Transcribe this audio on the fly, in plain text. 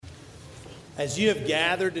As you have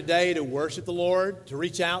gathered today to worship the Lord, to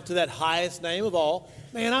reach out to that highest name of all,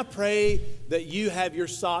 man, I pray that you have your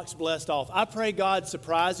socks blessed off. I pray God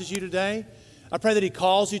surprises you today. I pray that He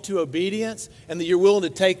calls you to obedience and that you're willing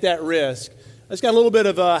to take that risk. I just got a little bit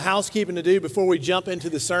of housekeeping to do before we jump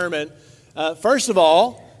into the sermon. First of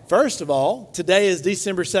all, today is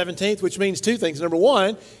December 17th, which means two things. Number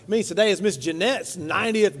one, it means today is Miss Jeanette's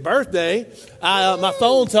 90th birthday. My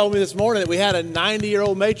phone told me this morning that we had a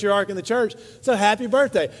 90-year-old matriarch in the church, so happy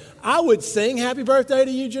birthday. I would sing happy birthday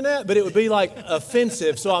to you, Jeanette, but it would be like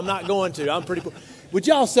offensive, so I'm not going to. I'm pretty. Would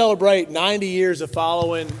y'all celebrate 90 years of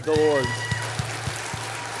following the Lord?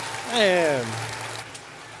 Man.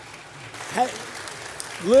 Hey,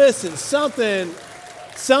 listen, something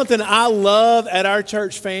I love at our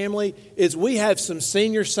church family is we have some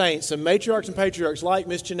senior saints, some matriarchs and patriarchs like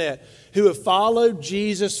Miss Jeanette, who have followed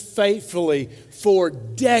Jesus faithfully for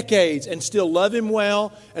decades and still love Him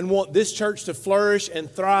well and want this church to flourish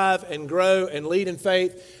and thrive and grow and lead in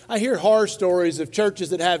faith. I hear horror stories of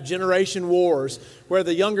churches that have generation wars where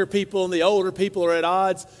the younger people and the older people are at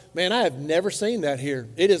odds. Man, I have never seen that here.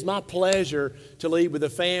 It is my pleasure to lead with a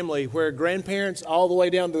family where grandparents all the way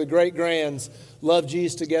down to the great-grands love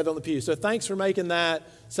Jesus together on the pew. So thanks for making that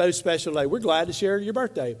so special today. We're glad to share your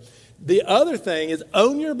birthday. The other thing is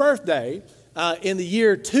on your birthday, in the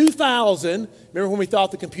year 2000, remember when we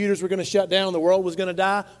thought the computers were going to shut down and the world was going to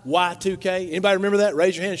die? Y2K. Anybody remember that?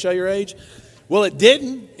 Raise your hand and show your age. Well, it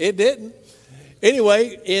didn't. It didn't.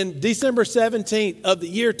 Anyway, in December 17th of the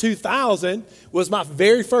year 2000 was my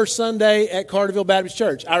very first Sunday at Carterville Baptist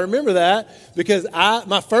Church. I remember that because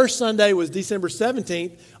my first Sunday was December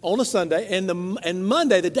 17th on a Sunday, and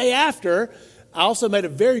Monday, the day after, I also made a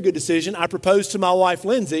very good decision. I proposed to my wife,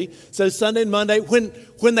 Lindsay. So Sunday and Monday,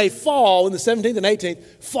 when they fall, in the 17th and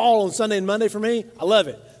 18th, fall on Sunday and Monday for me, I love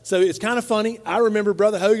it. So it's kind of funny. I remember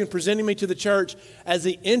Brother Hogan presenting me to the church as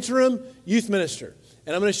the interim youth minister.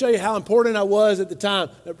 And I'm going to show you how important I was at the time.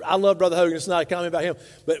 I love Brother Hogan. It's not a comment about him.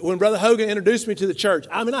 But when Brother Hogan introduced me to the church,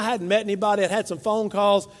 I hadn't met anybody. I'd had some phone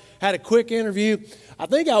calls, had a quick interview. I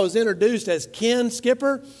think I was introduced as Ken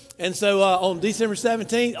Skipper. And so on December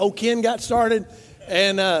 17th, old Ken got started.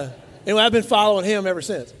 And anyway, I've been following him ever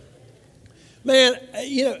since. Man,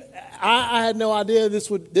 I had no idea this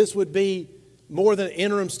would be more than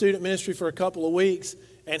interim student ministry for a couple of weeks.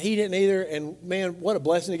 And he didn't either. And man, what a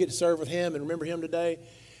blessing to get to serve with him and remember him today.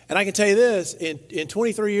 And I can tell you this, in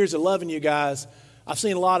 23 years of loving you guys, I've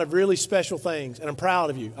seen a lot of really special things, and I'm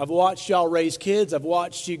proud of you. I've watched y'all raise kids. I've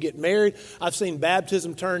watched you get married. I've seen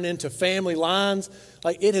baptism turn into family lines.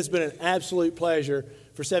 Like, it has been an absolute pleasure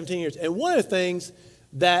for 17 years. And one of the things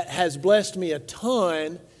that has blessed me a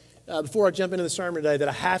ton, before I jump into the sermon today, that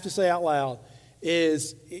I have to say out loud,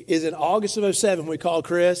 is in August of 2007 we called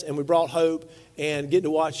Chris and we brought Hope and getting to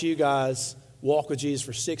watch you guys walk with Jesus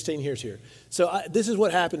for 16 years here. So this is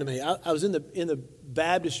what happened to me. I was in the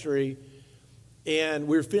baptistry, and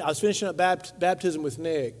I was finishing up baptism with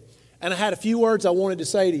Nick, and I had a few words I wanted to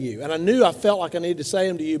say to you, and I knew I felt like I needed to say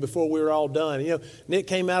them to you before we were all done. Nick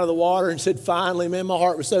came out of the water and said, "Finally," man, my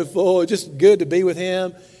heart was so full. It was just good to be with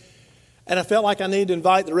him. And I felt like I needed to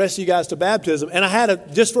invite the rest of you guys to baptism. And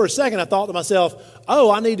just for a second, I thought to myself,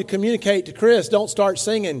 I need to communicate to Chris, don't start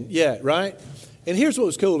singing yet, right? And here's what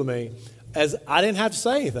was cool to me, as I didn't have to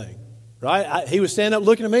say anything, right? He was standing up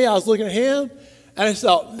looking at me, I was looking at him, and I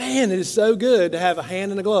thought, man, it is so good to have a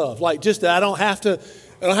hand in a glove. Like, just that I don't have to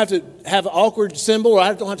have an awkward symbol, or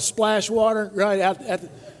I don't have to splash water, right?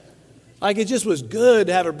 Like, it just was good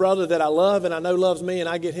to have a brother that I love and I know loves me, and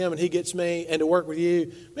I get him and he gets me, and to work with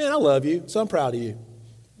you. Man, I love you, so I'm proud of you.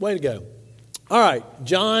 Way to go. All right,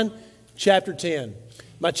 John chapter 10.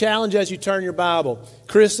 My challenge as you turn your Bible.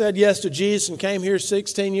 Chris said yes to Jesus and came here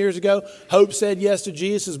 16 years ago. Hope said yes to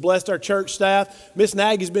Jesus, has blessed our church staff. Miss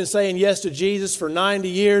Nagy's been saying yes to Jesus for 90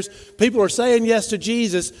 years. People are saying yes to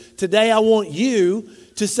Jesus. Today I want you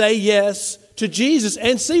to say yes to Jesus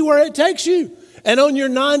and see where it takes you. And on your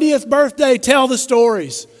 90th birthday, tell the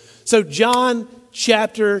stories. So John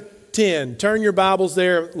chapter 10. Turn your Bibles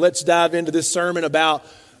there. Let's dive into this sermon about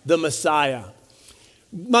the Messiah.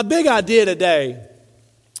 My big idea today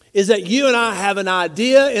is that you and I have an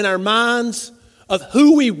idea in our minds of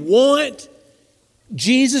who we want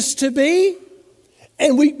Jesus to be.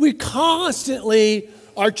 And we constantly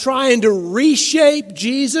are trying to reshape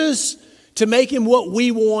Jesus to make him what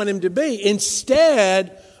we want him to be,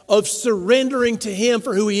 instead of surrendering to him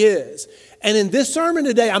for who he is. And in this sermon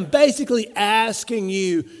today, I'm basically asking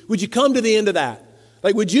you, would you come to the end of that?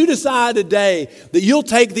 Like, would you decide today that you'll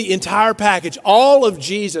take the entire package, all of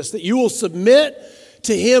Jesus, that you will submit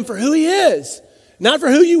to him for who he is? Not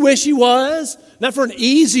for who you wish he was, not for an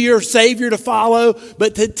easier Savior to follow,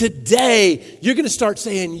 but that today you're going to start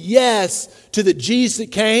saying yes to the Jesus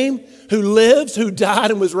that came, who lives, who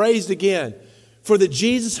died, and was raised again, for the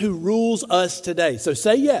Jesus who rules us today. So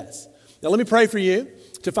say yes. Now let me pray for you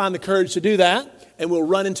to find the courage to do that, and we'll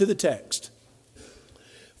run into the text.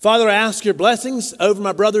 Father, I ask your blessings over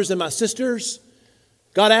my brothers and my sisters.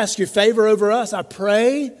 God, I ask your favor over us. I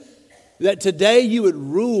pray that today you would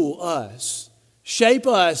rule us. Shape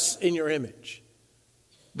us in your image.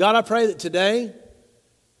 God, I pray that today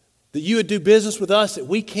that you would do business with us that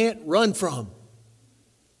we can't run from.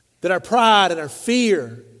 That our pride and our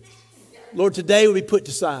fear, Lord, today would be put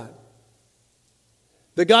aside.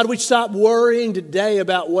 That God, we'd stop worrying today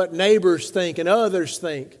about what neighbors think and others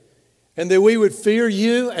think. And that we would fear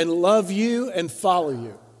you and love you and follow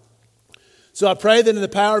you. So I pray that in the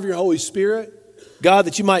power of your Holy Spirit, God,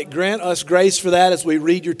 that you might grant us grace for that as we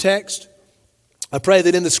read your text. I pray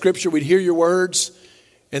that in the Scripture we'd hear your words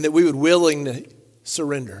and that we would willingly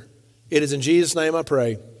surrender. It is in Jesus' name I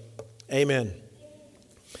pray. Amen.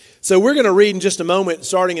 So we're going to read in just a moment,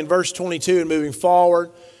 starting in verse 22 and moving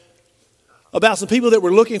forward, about some people that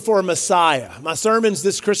were looking for a Messiah. My sermons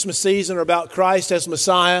this Christmas season are about Christ as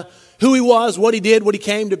Messiah, who he was, what he did, what he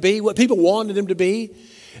came to be, what people wanted him to be.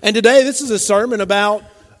 And today this is a sermon about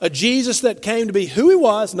a Jesus that came to be who he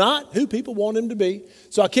was, not who people want him to be.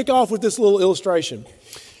 So I'll kick off with this little illustration.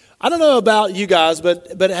 I don't know about you guys,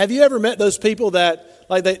 but have you ever met those people that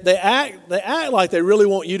like they act like they really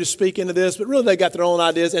want you to speak into this, but really they got their own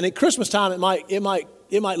ideas. And at Christmas time, it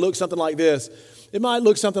might look something like this. It might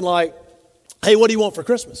look something like, "Hey, what do you want for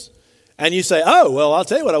Christmas?" And you say, "Oh, well, I'll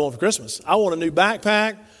tell you what I want for Christmas. I want a new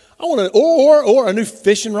backpack. I want or a new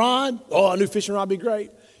fishing rod. Oh, a new fishing rod would be great.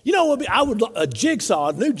 You know, a jigsaw.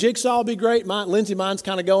 A new jigsaw would be great. Mine's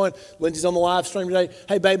kind of going. Lindsay's on the live stream today.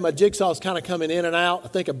 Hey, babe, my jigsaw's kind of coming in and out. I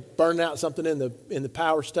think I'm burning out something in the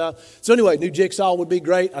power stuff. So anyway, new jigsaw would be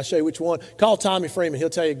great. I'll show you which one. Call Tommy Freeman. He'll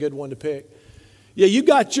tell you a good one to pick. Yeah, you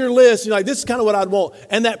got your list. You're like, this is kind of what I'd want.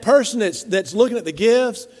 And that person that's looking at the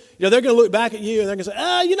gifts, you know, they're going to look back at you and they're going to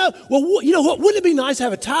say, you know what? Wouldn't it be nice to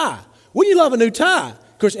have a tie? Wouldn't you love a new tie?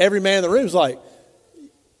 Of course, every man in the room is like,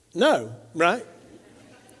 no, right?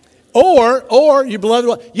 Or your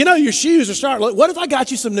beloved, you know, your shoes are starting. What if I got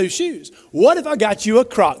you some new shoes? What if I got you a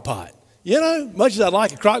crock pot? You know, much as I'd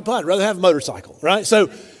like a crock pot, I'd rather have a motorcycle, right? So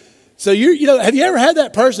you know, have you ever had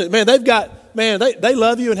that person? Man, they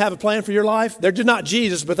love you and have a plan for your life. They're just not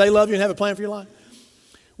Jesus, but they love you and have a plan for your life.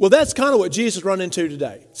 Well, that's kind of what Jesus run into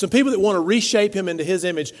today. Some people that want to reshape him into his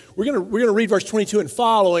image. We're going to read verse 22 and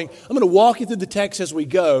following. I'm going to walk you through the text as we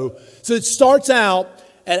go. So it starts out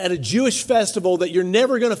at a Jewish festival that you're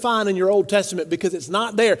never going to find in your Old Testament because it's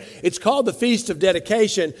not there. It's called the Feast of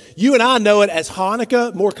Dedication. You and I know it as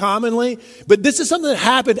Hanukkah more commonly, but this is something that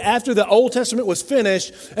happened after the Old Testament was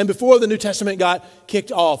finished and before the New Testament got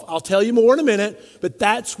kicked off. I'll tell you more in a minute, but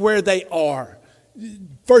that's where they are.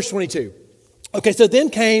 Verse 22. Okay, so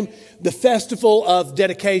then came the festival of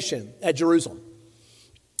dedication at Jerusalem.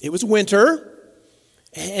 It was winter,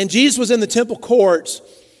 and Jesus was in the temple courts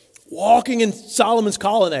walking in Solomon's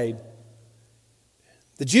colonnade.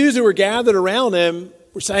 The Jews who were gathered around him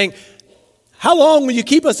were saying, "How long will you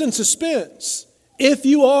keep us in suspense? If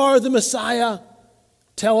you are the Messiah,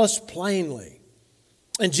 tell us plainly."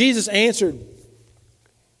 And Jesus answered,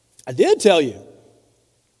 "I did tell you,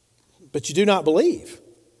 but you do not believe.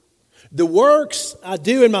 The works I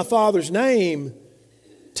do in my Father's name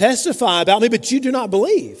testify about me, but you do not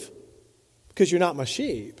believe because you're not my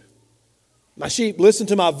sheep. My sheep listen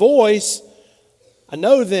to my voice. I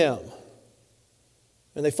know them,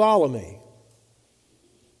 and they follow me.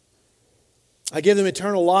 I give them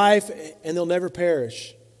eternal life, and they'll never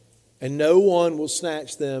perish, and no one will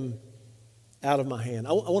snatch them out of my hand."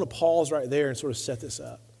 I want to pause right there and sort of set this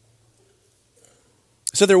up.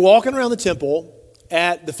 So they're walking around the temple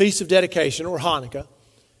at the Feast of Dedication, or Hanukkah.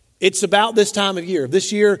 It's about this time of year.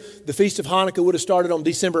 This year, the Feast of Hanukkah would have started on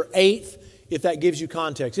December 8th, if that gives you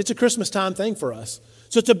context. It's a Christmas time thing for us.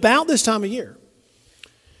 So it's about this time of year.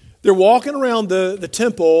 They're walking around the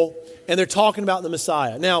temple, and they're talking about the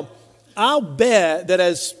Messiah. Now, I'll bet that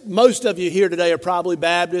as most of you here today are probably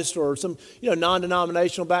Baptist or some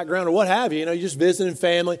non-denominational background or what have you, you're just visiting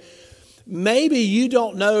family. Maybe you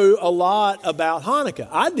don't know a lot about Hanukkah.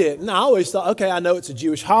 I didn't. I always thought, okay, I know it's a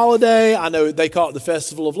Jewish holiday. I know they call it the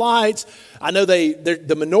Festival of Lights. I know the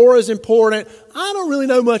menorah is important. I don't really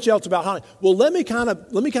know much else about Hanukkah. Well, let me kind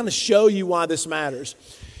of show you why this matters.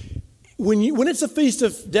 when it's a feast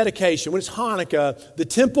of dedication, when it's Hanukkah, the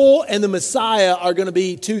temple and the Messiah are going to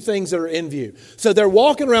be two things that are in view. So they're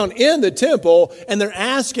walking around in the temple and they're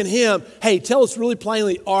asking him, hey, tell us really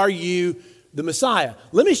plainly, are you the Messiah?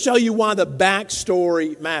 Let me show you why the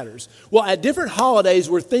backstory matters. Well, at different holidays,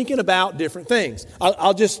 we're thinking about different things.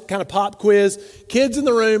 I'll just kind of pop quiz. Kids in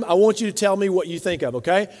the room, I want you to tell me what you think of,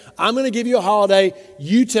 okay? I'm going to give you a holiday.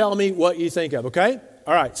 You tell me what you think of, okay?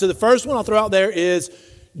 All right, so the first one I'll throw out there is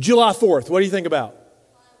July 4th. What do you think about?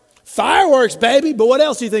 Fireworks, baby. But what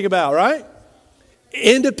else do you think about, right?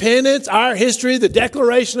 Independence, our history, the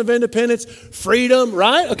Declaration of Independence, freedom,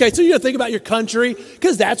 right? Okay, so you're going to think about your country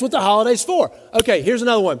because that's what the holiday's for. Okay, here's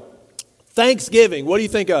another one. Thanksgiving. What do you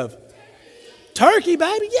think of? Turkey,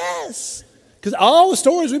 baby, yes. Because all the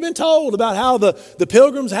stories we've been told about how the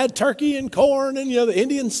pilgrims had turkey and corn and, the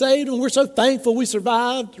Indians saved and we're so thankful we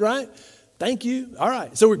survived, right? Thank you. All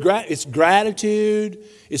right. So it's gratitude,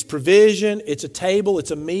 it's provision, it's a table, it's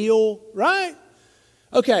a meal, right?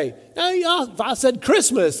 Okay. Now, if I said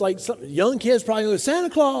Christmas, like some young kids probably go, Santa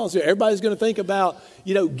Claus. Everybody's going to think about,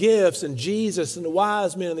 gifts and Jesus and the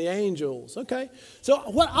wise men and the angels. Okay. So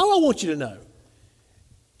all I want you to know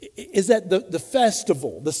is that the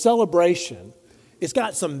festival, the celebration, it's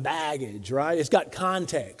got some baggage, right? It's got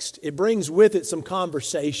context. It brings with it some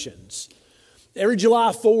conversations. Every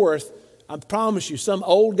July 4th, I promise you, some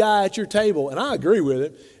old guy at your table, and I agree with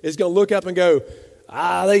it, is going to look up and go,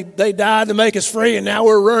 they died to make us free and now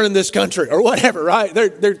we're running this country or whatever, right?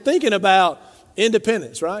 They're thinking about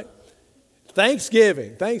independence, right?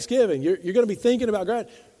 Thanksgiving. You're going to be thinking about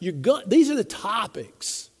gratitude. These are the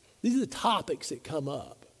topics. These are the topics that come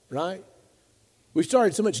up, right? We've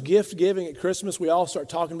started so much gift giving at Christmas, we all start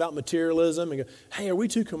talking about materialism and go, hey, are we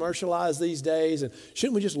too commercialized these days? And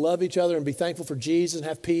shouldn't we just love each other and be thankful for Jesus and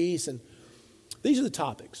have peace? And these are the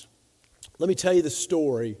topics. Let me tell you the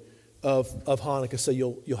story of Hanukkah so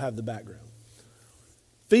you'll have the background.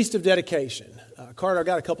 Feast of Dedication. Carter, I've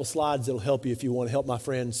got a couple slides that'll help you if you want to help my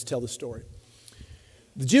friends tell the story.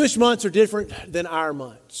 The Jewish months are different than our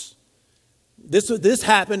months. This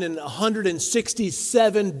happened in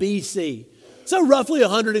 167 BC. So roughly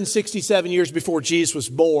 167 years before Jesus was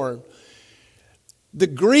born. The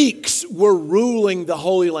Greeks were ruling the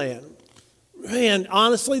Holy Land. Man,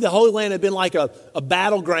 honestly, the Holy Land had been like a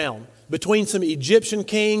battleground between some Egyptian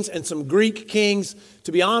kings and some Greek kings.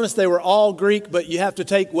 To be honest, they were all Greek, but you have to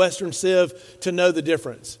take Western Civ to know the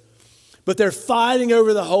difference. But they're fighting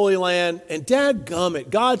over the Holy Land, and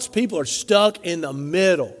dadgummit, God's people are stuck in the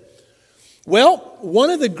middle. Well,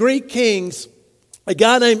 one of the Greek kings, a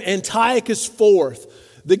guy named Antiochus IV,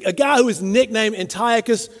 a guy who was nicknamed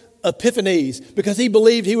Antiochus Epiphanes because he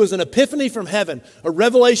believed he was an epiphany from heaven, a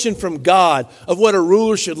revelation from God of what a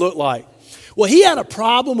ruler should look like. Well, he had a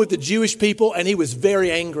problem with the Jewish people and he was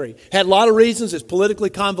very angry. Had a lot of reasons. It's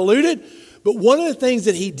politically convoluted. But one of the things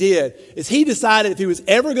that he did is he decided if he was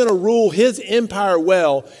ever going to rule his empire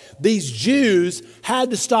well, these Jews had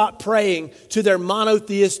to stop praying to their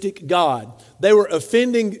monotheistic God. They were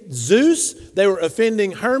offending Zeus, they were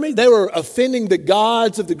offending Hermes, they were offending the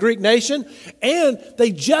gods of the Greek nation, and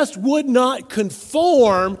they just would not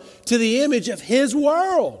conform to the image of his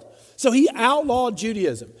world. So he outlawed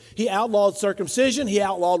Judaism. He outlawed circumcision. He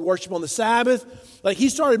outlawed worship on the Sabbath. Like he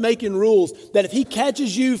started making rules that if he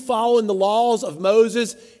catches you following the laws of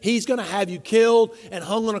Moses, he's going to have you killed and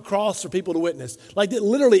hung on a cross for people to witness. Like that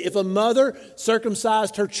literally, if a mother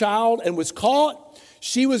circumcised her child and was caught,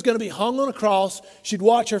 she was going to be hung on a cross. She'd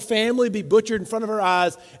watch her family be butchered in front of her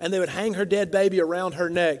eyes, and they would hang her dead baby around her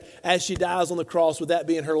neck as she dies on the cross, with that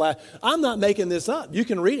being her last. I'm not making this up. You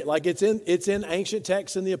can read it like it's in ancient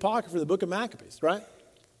texts in the Apocrypha, the book of Maccabees, right?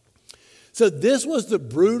 So this was the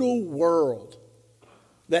brutal world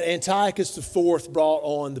that Antiochus IV brought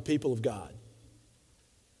on the people of God.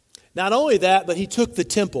 Not only that, but he took the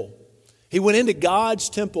temple. He went into God's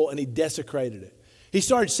temple and he desecrated it. He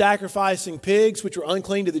started sacrificing pigs, which were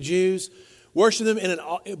unclean to the Jews, worshiped them,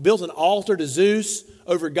 built an altar to Zeus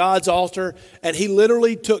over God's altar, and he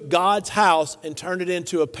literally took God's house and turned it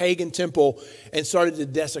into a pagan temple and started to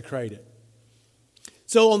desecrate it.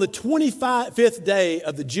 So on the 25th day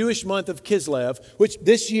of the Jewish month of Kislev, which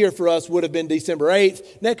this year for us would have been December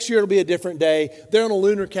 8th, next year it'll be a different day. They're on a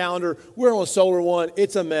lunar calendar, we're on a solar one,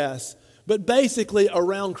 it's a mess. But basically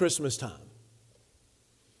around Christmas time.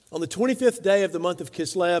 On the 25th day of the month of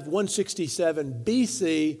Kislev, 167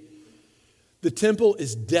 BC, the temple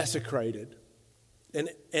is desecrated. And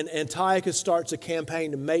Antiochus starts a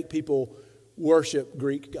campaign to make people worship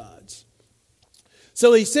Greek gods.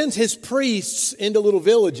 So he sends his priests into little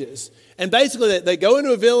villages. And basically they go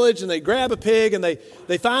into a village and they grab a pig and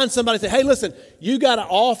they find somebody and say, hey, listen, you got to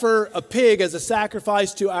offer a pig as a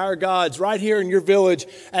sacrifice to our gods right here in your village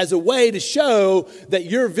as a way to show that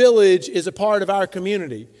your village is a part of our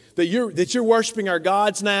community. That you're worshiping our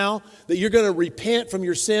gods now, that you're going to repent from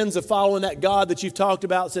your sins of following that God that you've talked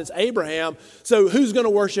about since Abraham. So who's going to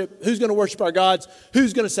worship our gods?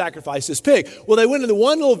 Who's going to sacrifice this pig? Well, they went into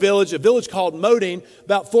one little village, a village called Modin,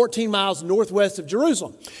 about 14 miles northwest of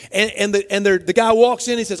Jerusalem. And the guy walks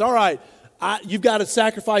in, he says, all right, you've got to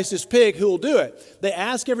sacrifice this pig. Who will do it? They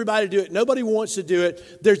ask everybody to do it. Nobody wants to do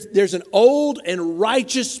it. There's an old and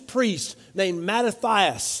righteous priest named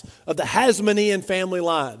Mattathias of the Hasmonean family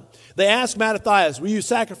line. They ask Mattathias, will you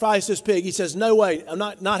sacrifice this pig? He says, no way, I'm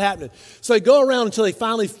not happening. So they go around until they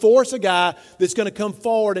finally force a guy that's going to come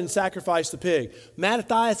forward and sacrifice the pig.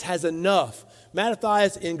 Mattathias has enough.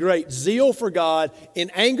 Mattathias, in great zeal for God, in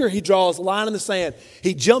anger, he draws a line in the sand.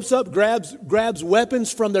 He jumps up, grabs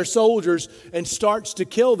weapons from their soldiers, and starts to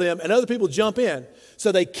kill them, and other people jump in.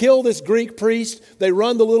 So they kill this Greek priest. They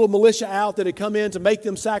run the little militia out that had come in to make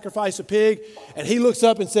them sacrifice a pig, and he looks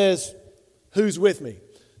up and says, who's with me?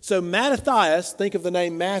 So Mattathias, think of the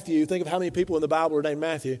name Matthew, think of how many people in the Bible are named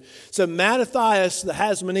Matthew. So Mattathias, the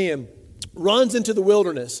Hasmonean, runs into the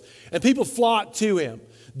wilderness, and people flock to him.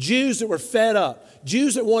 Jews that were fed up,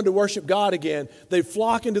 Jews that wanted to worship God again, they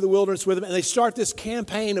flock into the wilderness with him, and they start this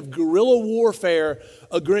campaign of guerrilla warfare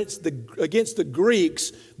against the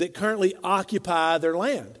Greeks that currently occupy their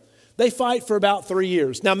land. They fight for about 3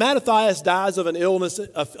 years. Now, Mattathias dies of an illness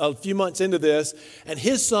a few months into this, and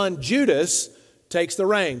his son Judas takes the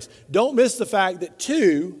reins. Don't miss the fact that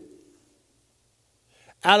 2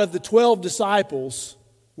 out of the 12 disciples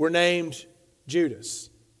were named Judas.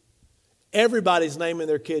 Everybody's naming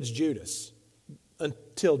their kids Judas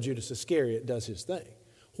until Judas Iscariot does his thing.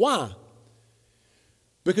 Why?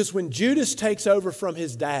 Because when Judas takes over from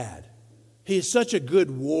his dad, he is such a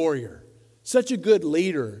good warrior, such a good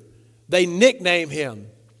leader. They nickname him.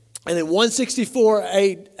 And in 164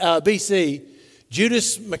 BC,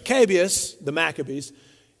 Judas Maccabeus, the Maccabees,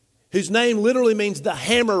 whose name literally means the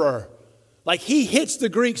hammerer. Like he hits the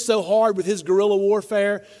Greeks so hard with his guerrilla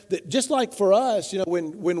warfare that just like for us,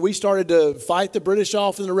 when we started to fight the British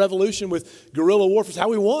off in the Revolution with guerrilla warfare, it's how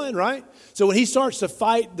we won, right? So when he starts to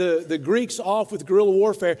fight the Greeks off with guerrilla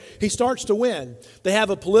warfare, he starts to win. They have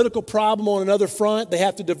a political problem on another front. They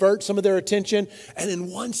have to divert some of their attention. And in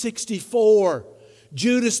 164,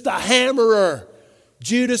 Judas the hammerer,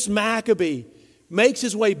 Judas Maccabee, makes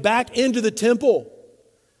his way back into the temple.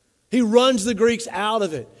 He runs the Greeks out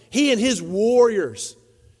of it. He and his warriors,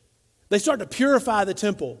 they start to purify the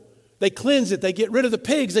temple. They cleanse it. They get rid of the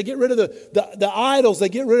pigs. They get rid of the idols. They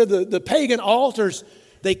get rid of the pagan altars.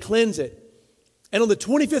 They cleanse it. And on the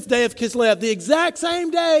 25th day of Kislev, the exact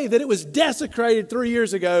same day that it was desecrated 3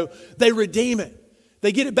 years ago, they redeem it.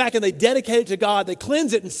 They get it back and they dedicate it to God. They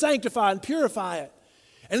cleanse it and sanctify and purify it.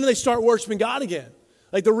 And then they start worshiping God again.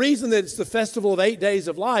 Like the reason that it's the festival of 8 days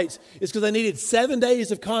of lights is because they needed 7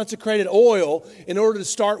 days of consecrated oil in order to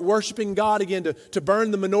start worshiping God again, to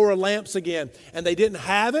burn the menorah lamps again. And they didn't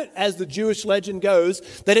have it, as the Jewish legend goes.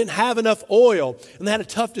 They didn't have enough oil, and they had a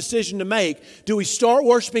tough decision to make. Do we start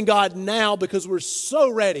worshiping God now because we're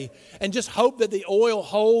so ready and just hope that the oil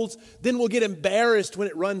holds? Then we'll get embarrassed when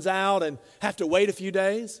it runs out and have to wait a few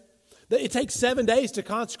days. It takes 7 days to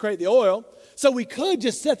consecrate the oil. So we could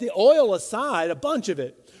just set the oil aside, a bunch of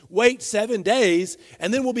it, wait 7 days,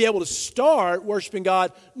 and then we'll be able to start worshiping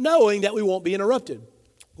God knowing that we won't be interrupted.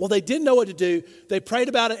 Well, they didn't know what to do. They prayed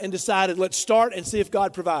about it and decided, let's start and see if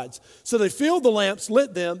God provides. So they filled the lamps,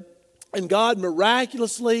 lit them, and God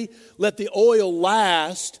miraculously let the oil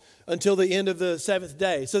last until the end of the 7th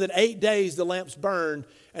day. So that 8 days the lamps burned,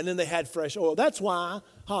 and then they had fresh oil. That's why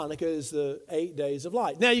Hanukkah is the 8 days of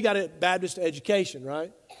light. Now you got a Baptist education,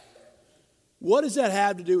 right? What does that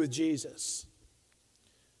have to do with Jesus?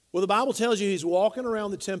 Well, the Bible tells you he's walking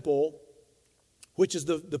around the temple, which is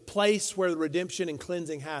the place where the redemption and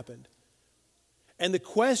cleansing happened. And the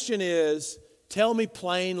question is, tell me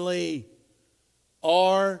plainly,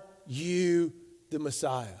 are you the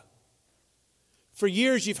Messiah? For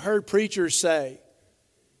years you've heard preachers say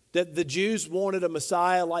that the Jews wanted a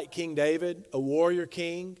Messiah like King David, a warrior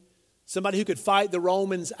king, somebody who could fight the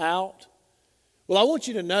Romans out. Well, I want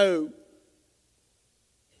you to know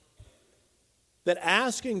that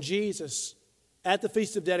asking Jesus at the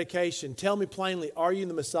Feast of Dedication, tell me plainly, are you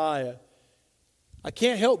the Messiah? I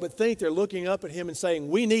can't help but think they're looking up at him and saying,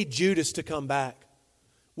 we need Judas to come back.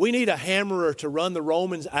 We need a hammerer to run the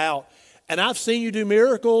Romans out. And I've seen you do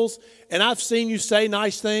miracles, and I've seen you say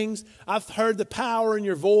nice things. I've heard the power in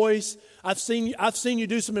your voice. I've seen you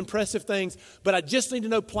do some impressive things, but I just need to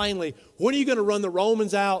know plainly, when are you going to run the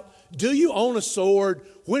Romans out? Do you own a sword?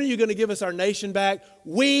 When are you going to give us our nation back?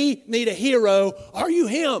 We need a hero. Are you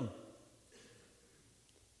him?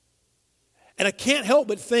 And I can't help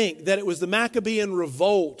but think that it was the Maccabean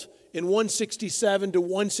revolt in 167 to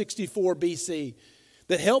 164 BC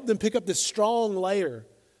that helped them pick up this strong layer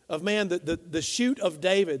of, man, the shoot of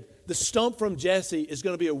David, the stump from Jesse is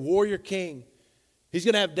going to be a warrior king. He's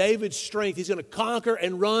going to have David's strength. He's going to conquer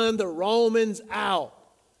and run the Romans out.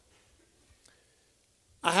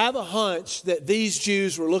 I have a hunch that these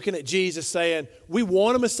Jews were looking at Jesus saying, we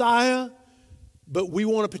want a Messiah, but we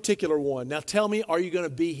want a particular one. Now tell me, are you going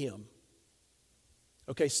to be him?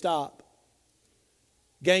 Okay, stop.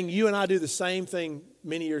 Gang, you and I do the same thing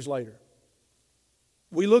many years later.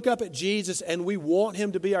 We look up at Jesus and we want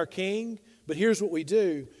him to be our king, but here's what we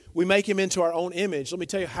do. We make him into our own image. Let me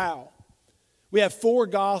tell you how. We have 4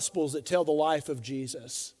 Gospels that tell the life of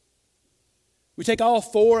Jesus. We take all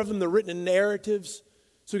 4 of them, they're written in narratives.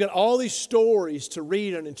 So we've got all these stories to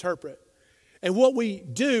read and interpret. And what we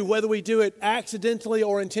do, whether we do it accidentally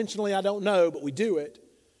or intentionally, I don't know, but we do it.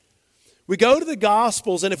 We go to the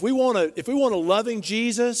Gospels, and if we want a loving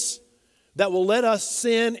Jesus that will let us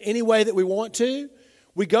sin any way that we want to,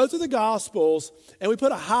 we go through the Gospels and we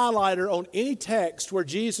put a highlighter on any text where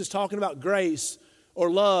Jesus is talking about grace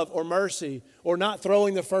or love or mercy or not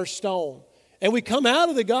throwing the first stone. And we come out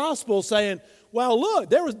of the Gospel saying, well,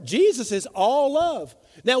 look, Jesus is all love.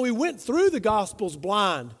 Now, we went through the Gospels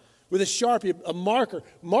blind with a Sharpie, a marker,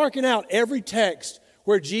 marking out every text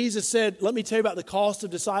where Jesus said, let me tell you about the cost of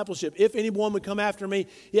discipleship. If anyone would come after me,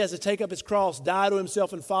 he has to take up his cross, die to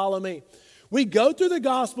himself, and follow me. We go through the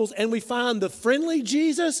Gospels and we find the friendly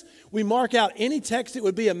Jesus. We mark out any text that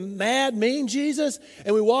would be a mad, mean Jesus.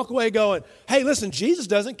 And we walk away going, hey, listen, Jesus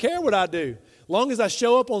doesn't care what I do. Long as I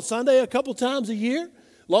show up on Sunday a couple times a year,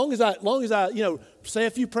 long as I say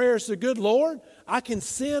a few prayers to the good Lord, I can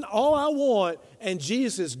sin all I want and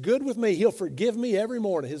Jesus is good with me. He'll forgive me every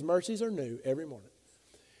morning. His mercies are new every morning.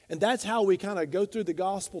 And that's how we kind of go through the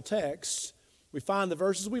gospel texts. We find the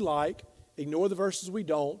verses we like, ignore the verses we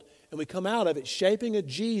don't, and we come out of it shaping a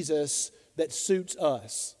Jesus that suits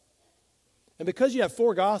us. And because you have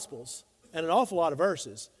 4 Gospels and an awful lot of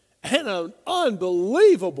verses and an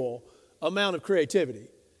unbelievable amount of creativity,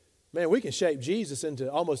 man, we can shape Jesus into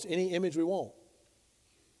almost any image we want.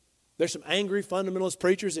 There's some angry fundamentalist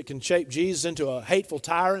preachers that can shape Jesus into a hateful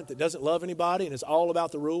tyrant that doesn't love anybody and is all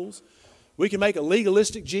about the rules. We can make a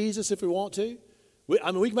legalistic Jesus if we want to. We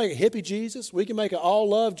can make a hippie Jesus. We can make an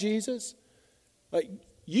all-love Jesus. Like,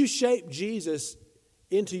 you shape Jesus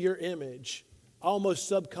into your image almost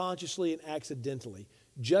subconsciously and accidentally,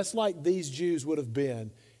 just like these Jews would have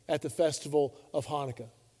been at the festival of Hanukkah.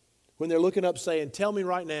 When they're looking up saying, tell me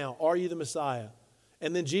right now, are you the Messiah?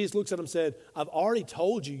 And then Jesus looks at them and said, I've already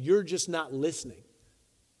told you, you're just not listening.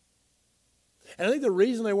 And I think the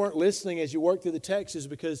reason they weren't listening as you work through the text is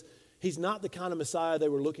because he's not the kind of Messiah they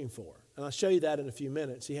were looking for. And I'll show you that in a few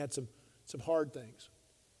minutes. He had some hard things.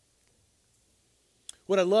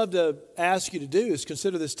 What I'd love to ask you to do is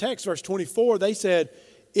consider this text, verse 24. They said,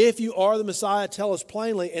 if you are the Messiah, tell us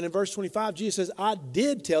plainly. And in verse 25, Jesus says, I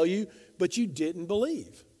did tell you, but you didn't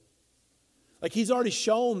believe. Like, he's already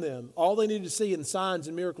shown them all they needed to see in signs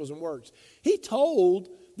and miracles and works. He told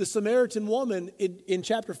the Samaritan woman in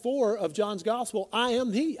chapter 4 of John's Gospel,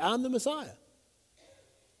 I'm the Messiah.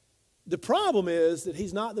 The problem is that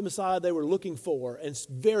he's not the Messiah they were looking for, and it's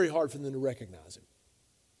very hard for them to recognize him.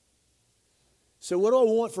 So what do I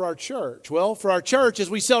want for our church? Well, for our church, as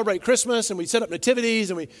we celebrate Christmas and we set up nativities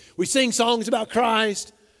and we sing songs about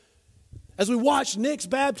Christ, as we watch Nick's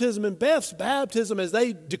baptism and Beth's baptism as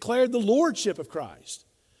they declared the lordship of Christ,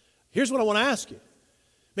 here's what I want to ask you.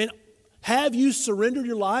 Man, have you surrendered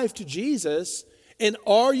your life to Jesus, and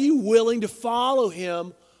are you willing to follow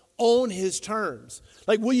him on his terms?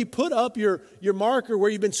 Like, will you put up your marker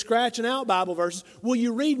where you've been scratching out Bible verses? Will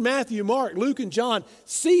you read Matthew, Mark, Luke, and John?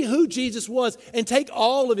 See who Jesus was and take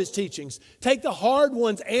all of his teachings. Take the hard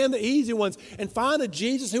ones and the easy ones and find a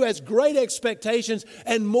Jesus who has great expectations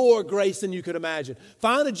and more grace than you could imagine.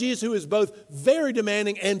 Find a Jesus who is both very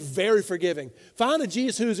demanding and very forgiving. Find a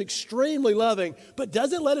Jesus who is extremely loving but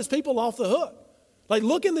doesn't let his people off the hook. Like,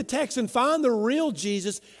 look in the text and find the real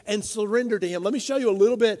Jesus and surrender to him. Let me show you a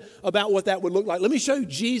little bit about what that would look like. Let me show you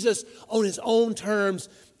Jesus on his own terms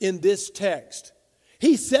in this text.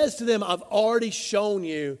 He says to them, I've already shown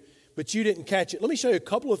you, but you didn't catch it. Let me show you a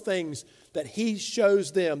couple of things that he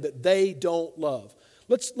shows them that they don't love.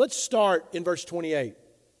 Let's start in verse 28.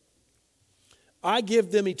 I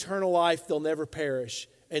give them eternal life, they'll never perish,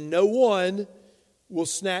 and no one will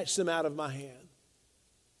snatch them out of my hand.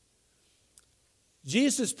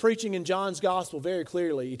 Jesus is preaching in John's gospel very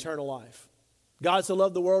clearly eternal life. God so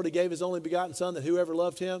loved the world, he gave his only begotten Son, that whoever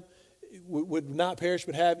loved him would not perish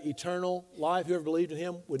but have eternal life. Whoever believed in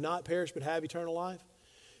him would not perish but have eternal life.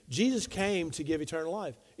 Jesus came to give eternal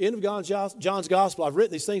life. End of John's gospel, I've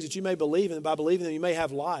written these things that you may believe in, and by believing them you may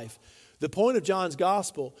have life. The point of John's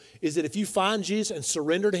gospel is that if you find Jesus and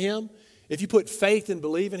surrender to him, if you put faith and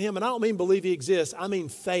believe in him, and I don't mean believe he exists, I mean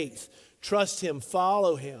faith, trust him,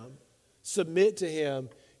 follow him, submit to him,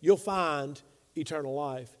 you'll find eternal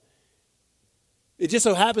life. It just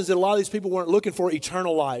so happens that a lot of these people weren't looking for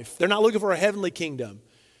eternal life. They're not looking for a heavenly kingdom.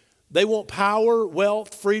 They want power,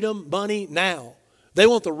 wealth, freedom, money now. They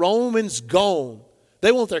want the Romans gone.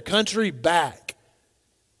 They want their country back.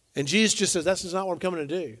 And Jesus just says, that's not what I'm coming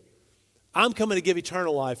to do. I'm coming to give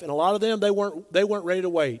eternal life. And a lot of them, they weren't ready to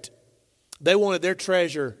wait. They wanted their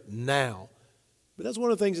treasure now. But that's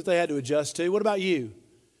one of the things that they had to adjust to. What about you?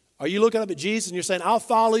 Are you looking up at Jesus and you're saying, I'll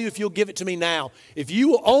follow you if you'll give it to me now. If you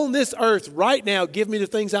will own this earth right now, give me the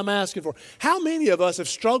things I'm asking for. How many of us have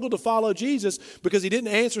struggled to follow Jesus because he didn't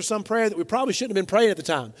answer some prayer that we probably shouldn't have been praying at the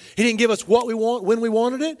time? He didn't give us what we want when we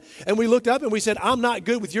wanted it. And we looked up and we said, I'm not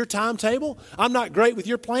good with your timetable. I'm not great with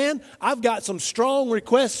your plan. I've got some strong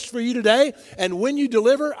requests for you today. And when you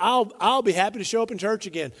deliver, I'll be happy to show up in church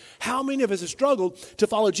again. How many of us have struggled to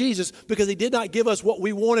follow Jesus because he did not give us what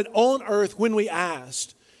we wanted on earth when we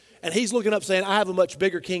asked? And he's looking up saying, I have a much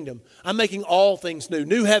bigger kingdom. I'm making all things new.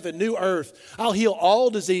 New heaven, new earth. I'll heal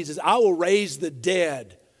all diseases. I will raise the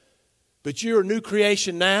dead. But you're a new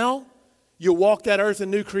creation now. You'll walk that earth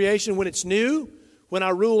in new creation when it's new, when I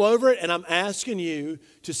rule over it. And I'm asking you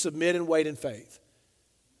to submit and wait in faith.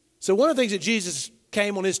 So one of the things that Jesus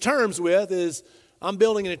came on his terms with is, I'm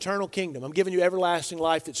building an eternal kingdom. I'm giving you everlasting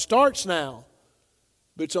life that starts now,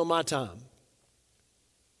 but it's on my time.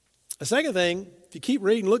 The second thing, if you keep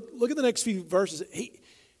reading, look at the next few verses.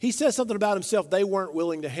 He says something about himself they weren't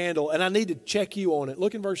willing to handle, and I need to check you on it.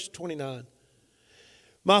 Look in verse 29.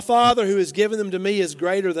 My Father who has given them to me is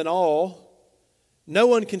greater than all. No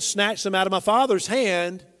one can snatch them out of my Father's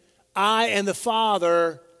hand. I and the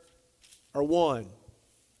Father are one.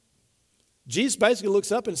 Jesus basically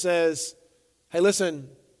looks up and says, hey, listen,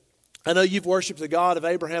 I know you've worshiped the God of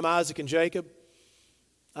Abraham, Isaac, and Jacob.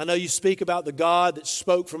 I know you speak about the God that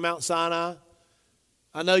spoke from Mount Sinai.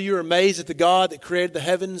 I know you're amazed at the God that created the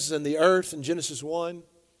heavens and the earth in Genesis 1.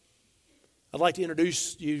 I'd like to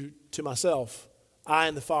introduce you to myself. I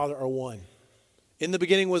and the Father are one. In the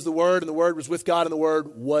beginning was the Word, and the Word was with God, and the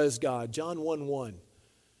Word was God. John 1:1.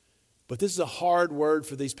 But this is a hard word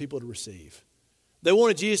for these people to receive. They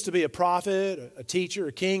wanted Jesus to be a prophet, a teacher,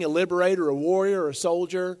 a king, a liberator, a warrior, a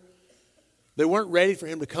soldier. They weren't ready for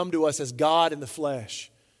him to come to us as God in the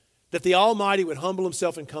flesh. That the Almighty would humble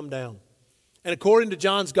himself and come down. And according to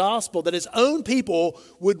John's gospel, that his own people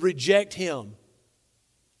would reject him.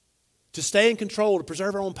 To stay in control, to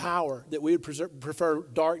preserve our own power, that we would prefer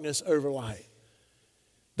darkness over light.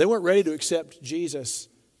 They weren't ready to accept Jesus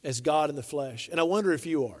as God in the flesh. And I wonder if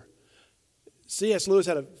you are. C.S. Lewis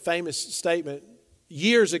had a famous statement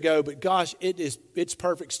years ago, but gosh, it's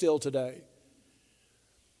perfect still today.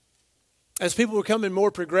 As people were becoming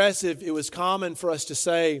more progressive, it was common for us to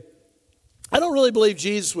say, I don't really believe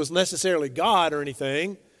Jesus was necessarily God or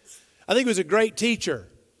anything. I think he was a great teacher.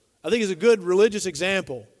 I think he's a good religious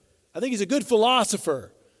example. I think he's a good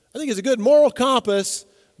philosopher. I think he's a good moral compass.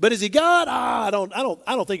 But is he God? I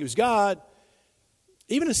don't think he was God.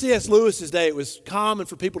 Even in C.S. Lewis's day, it was common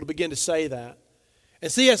for people to begin to say that.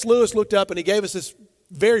 And C.S. Lewis looked up and he gave us this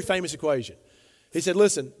very famous equation. He said,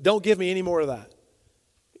 listen, don't give me any more of that.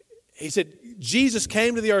 He said, Jesus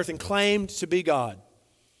came to the earth and claimed to be God.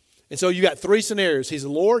 And so you got three scenarios. He's the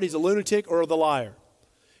Lord, he's a lunatic, or the liar.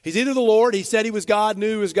 He's either the Lord, he said he was God,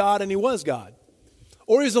 knew he was God, and he was God.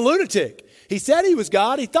 Or he's a lunatic. He said he was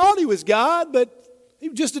God, he thought he was God, but he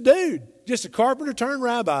was just a dude, just a carpenter turned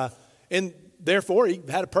rabbi. And therefore, he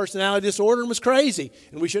had a personality disorder and was crazy,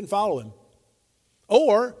 and we shouldn't follow him.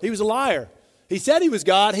 Or he was a liar. He said he was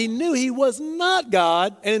God, he knew he was not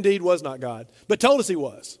God, and indeed was not God, but told us he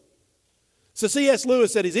was. So C.S.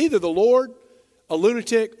 Lewis said he's either the Lord, a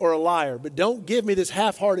lunatic, or a liar. But don't give me this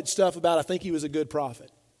half-hearted stuff about I think he was a good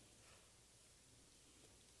prophet.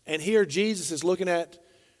 And here Jesus is looking at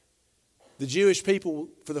the Jewish people,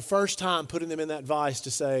 for the first time, putting them in that vice to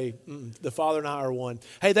say, the Father and I are one.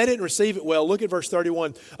 Hey, they didn't receive it well. Look at verse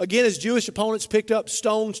 31. Again, his Jewish opponents picked up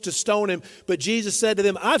stones to stone him, but Jesus said to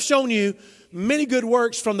them, I've shown you many good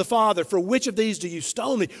works from the Father. For which of these do you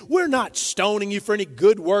stone me? We're not stoning you for any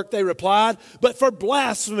good work, they replied, but for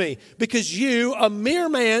blasphemy, because you, a mere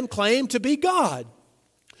man, claim to be God.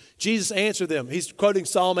 Jesus answered them. He's quoting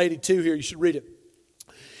Psalm 82 here. You should read it.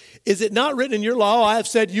 Is it not written in your law, I have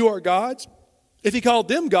said you are gods? If he called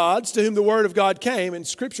them gods to whom the word of God came, and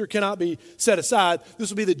Scripture cannot be set aside,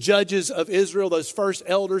 this will be the judges of Israel, those first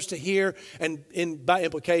elders to hear, and by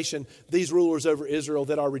implication, these rulers over Israel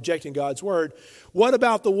that are rejecting God's word. What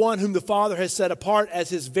about the one whom the Father has set apart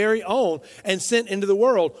as his very own and sent into the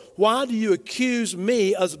world? Why do you accuse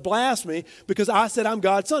me of blasphemy because I said I'm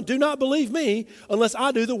God's son? Do not believe me unless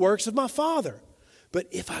I do the works of my Father. But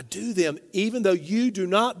if I do them, even though you do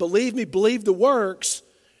not believe me, believe the works,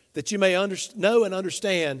 that you may know and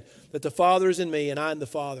understand that the Father is in me and I in the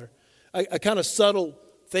Father. A kind of subtle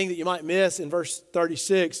thing that you might miss in verse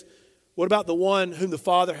 36. What about the one whom the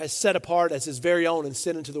Father has set apart as his very own and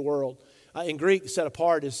sent into the world? In Greek, set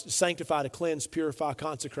apart is sanctify, to cleanse, purify,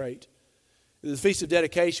 consecrate. The Feast of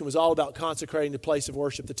Dedication was all about consecrating the place of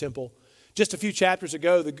worship, the temple. Just a few chapters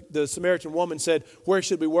ago, the Samaritan woman said, where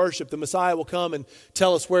should we worship? The Messiah will come and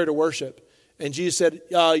tell us where to worship. And Jesus said,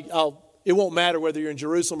 it won't matter whether you're in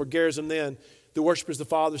Jerusalem or Gerizim then. The worshipers the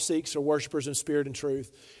Father seeks are worshipers in spirit and truth.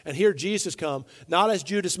 And here Jesus come, not as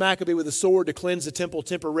Judas Maccabee with a sword to cleanse the temple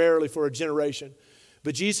temporarily for a generation,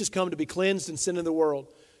 but Jesus come to be cleansed and sent in the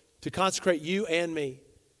world, to consecrate you and me.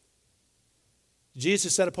 Jesus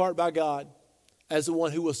is set apart by God as the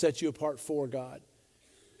one who will set you apart for God.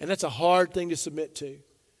 And that's a hard thing to submit to,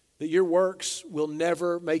 that your works will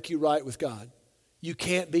never make you right with God. You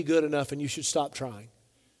can't be good enough and you should stop trying.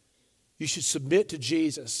 You should submit to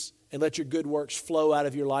Jesus and let your good works flow out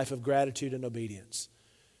of your life of gratitude and obedience.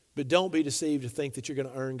 But don't be deceived to think that you're going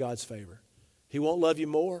to earn God's favor. He won't love you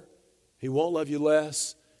more. He won't love you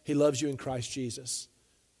less. He loves you in Christ Jesus.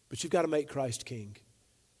 But you've got to make Christ king.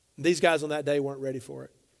 And these guys on that day weren't ready for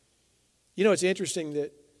it. You know, it's interesting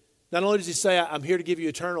that not only does he say, I'm here to give you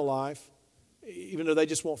eternal life, even though they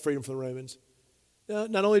just want freedom from the Romans.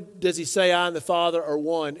 Not only does he say, I and the Father are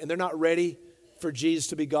one, and they're not ready for Jesus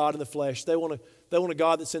to be God in the flesh. They want a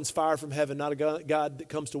God that sends fire from heaven, not a God that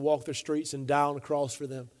comes to walk their streets and die on the cross for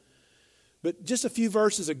them. But just a few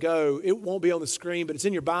verses ago, it won't be on the screen, but it's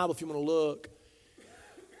in your Bible if you want to look.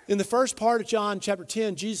 In the first part of John chapter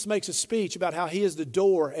 10, Jesus makes a speech about how he is the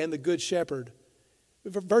door and the good shepherd.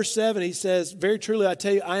 Verse 7, he says, very truly I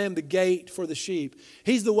tell you, I am the gate for the sheep.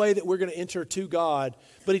 He's the way that we're going to enter to God.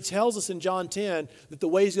 But he tells us in John 10 that the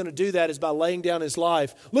way he's going to do that is by laying down his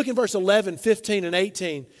life. Look in verse 11, 15, and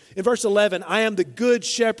 18. In verse 11, I am the good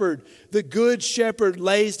shepherd. The good shepherd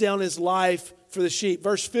lays down his life for the sheep.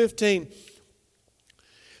 Verse 15,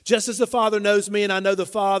 just as the Father knows me and I know the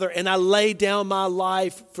Father, and I lay down my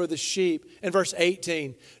life for the sheep. And verse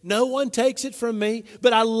 18, no one takes it from me,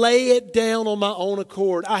 but I lay it down on my own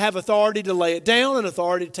accord. I have authority to lay it down and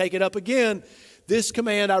authority to take it up again. This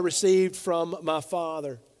command I received from my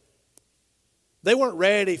Father. They weren't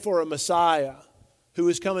ready for a Messiah who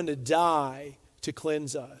was coming to die to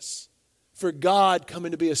cleanse us, for God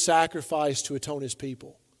coming to be a sacrifice to atone his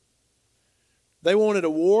people. They wanted a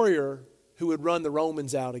warrior who would run the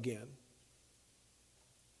Romans out again.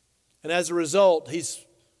 And as a result, he's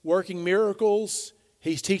working miracles,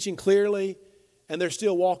 he's teaching clearly, and they're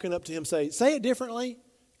still walking up to him saying, say it differently,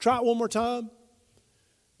 try it one more time.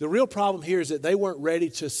 The real problem here is that they weren't ready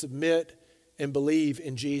to submit and believe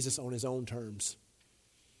in Jesus on his own terms.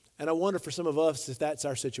 And I wonder for some of us if that's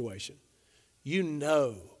our situation. You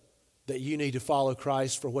know that you need to follow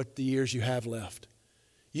Christ for what the years you have left.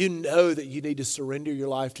 You know that you need to surrender your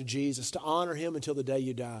life to Jesus, to honor him until the day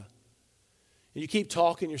you die. And you keep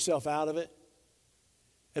talking yourself out of it.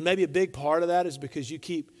 And maybe a big part of that is because you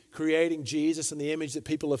keep creating Jesus in the image that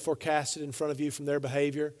people have forecasted in front of you from their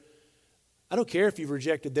behavior. I don't care if you've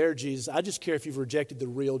rejected their Jesus. I just care if you've rejected the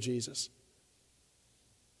real Jesus.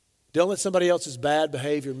 Don't let somebody else's bad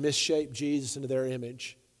behavior misshape Jesus into their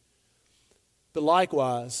image. But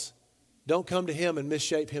likewise, don't come to him and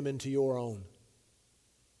misshape him into your own.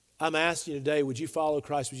 I'm asking you today, would you follow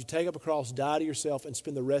Christ? Would you take up a cross, die to yourself, and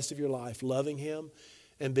spend the rest of your life loving him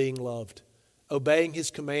and being loved, obeying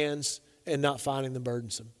his commands and not finding them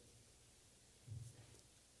burdensome?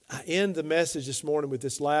 I end the message this morning with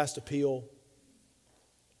this last appeal.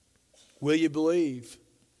 Will you believe?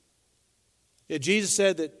 Yeah, Jesus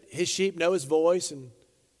said that his sheep know his voice, and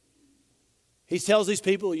he tells these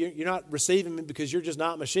people, you're not receiving me because you're just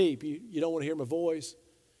not my sheep. You don't want to hear my voice.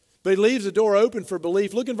 But he leaves the door open for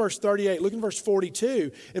belief. Look in verse 38. Look in verse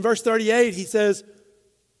 42. In verse 38, he says,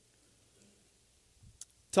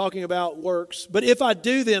 talking about works, but if I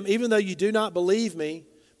do them, even though you do not believe me,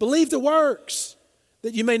 believe the works,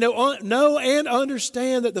 that you may know and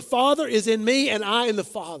understand that the Father is in me and I in the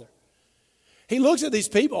Father. He looks at these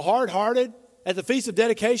people hard-hearted at the Feast of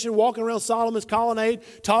Dedication, walking around Solomon's colonnade,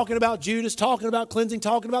 talking about Judas, talking about cleansing,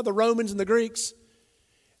 talking about the Romans and the Greeks.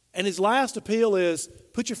 And his last appeal is,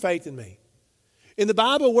 put your faith in me. In the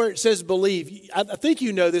Bible where it says believe, I think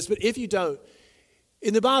you know this, but if you don't,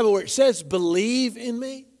 in the Bible where it says believe in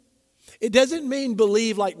me, it doesn't mean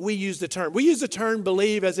believe like we use the term. We use the term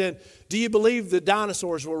believe as in, do you believe the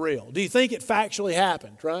dinosaurs were real? Do you think it factually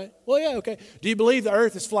happened, right? Well, yeah, okay. Do you believe the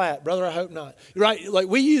earth is flat? Brother, I hope not. Right? Like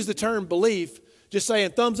we use the term belief, just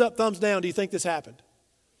saying thumbs up, thumbs down, do you think this happened?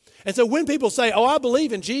 And so when people say, oh, I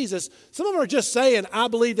believe in Jesus, some of them are just saying, I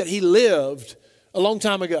believe that he lived a long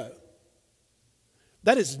time ago.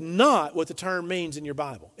 That is not what the term means in your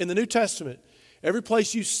Bible. In the New Testament, every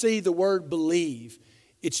place you see the word believe,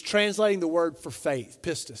 it's translating the word for faith,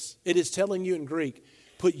 pistis. It is telling you in Greek,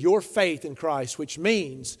 put your faith in Christ, which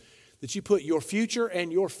means that you put your future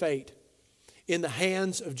and your fate in the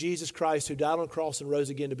hands of Jesus Christ who died on the cross and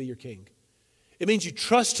rose again to be your king. It means you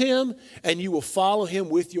trust him and you will follow him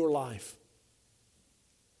with your life.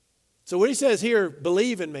 So when he says here,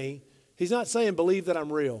 believe in me, he's not saying believe that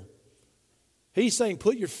I'm real. He's saying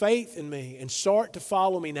put your faith in me and start to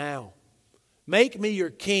follow me now. Make me your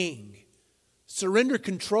king. Surrender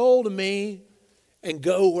control to me and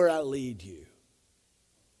go where I lead you.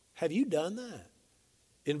 Have you done that?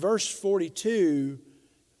 In verse 42,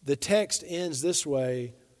 the text ends this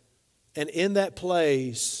way, and in that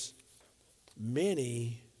place,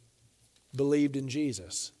 many believed in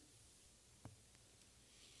Jesus.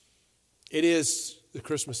 It is the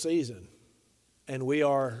Christmas season, and we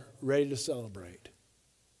are ready to celebrate.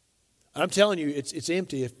 I'm telling you, it's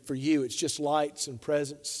empty for you. It's just lights and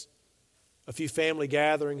presents, a few family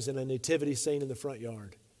gatherings, and a nativity scene in the front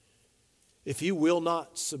yard. If you will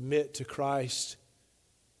not submit to Christ,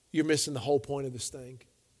 you're missing the whole point of this thing.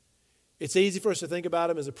 It's easy for us to think about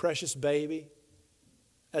him as a precious baby,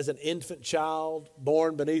 as an infant child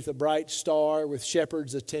born beneath a bright star with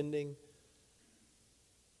shepherds attending.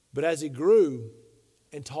 But as he grew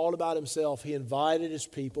and taught about himself, he invited his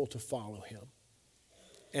people to follow him.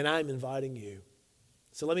 And I'm inviting you.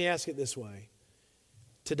 So let me ask it this way.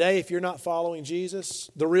 Today, if you're not following Jesus,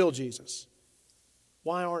 the real Jesus,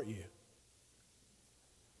 why aren't you?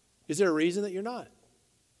 Is there a reason that you're not?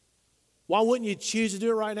 Why wouldn't you choose to do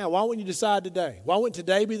it right now? Why wouldn't you decide today? Why wouldn't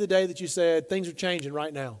today be the day that you said, things are changing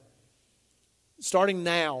right now? Starting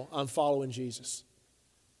now, I'm following Jesus.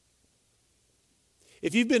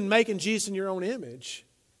 If you've been making Jesus in your own image,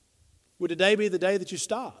 would today be the day that you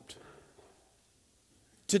stopped?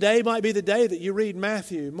 Today might be the day that you read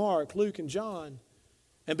Matthew, Mark, Luke, and John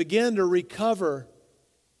and begin to recover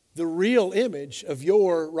the real image of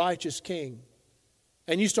your righteous King.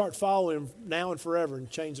 And you start following him now and forever and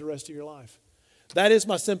change the rest of your life. That is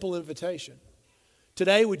my simple invitation.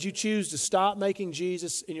 Today, would you choose to stop making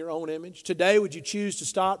Jesus in your own image? Today, would you choose to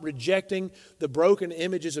stop rejecting the broken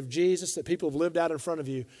images of Jesus that people have lived out in front of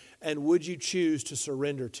you? And would you choose to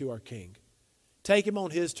surrender to our King? Take him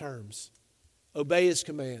on his terms. Obey his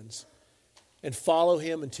commands. And follow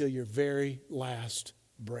him until your very last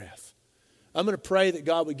breath. I'm going to pray that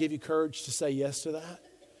God would give you courage to say yes to that.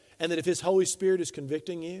 And that if his Holy Spirit is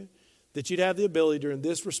convicting you, that you'd have the ability during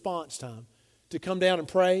this response time to come down and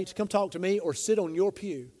pray, to come talk to me, or sit on your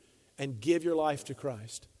pew and give your life to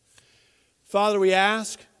Christ. Father, we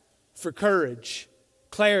ask for courage,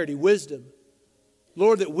 clarity, wisdom.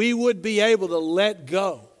 Lord, that we would be able to let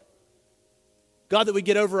go. God, that we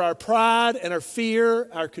get over our pride and our fear,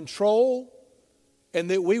 our control,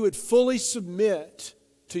 and that we would fully submit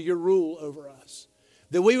to your rule over us.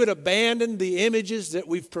 That we would abandon the images that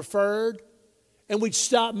we've preferred, and we'd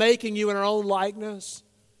stop making you in our own likeness.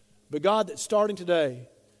 But God, that starting today,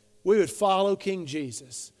 we would follow King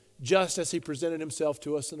Jesus just as he presented himself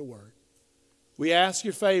to us in the Word. We ask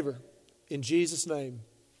your favor in Jesus' name.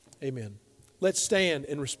 Amen. Let's stand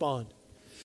and respond.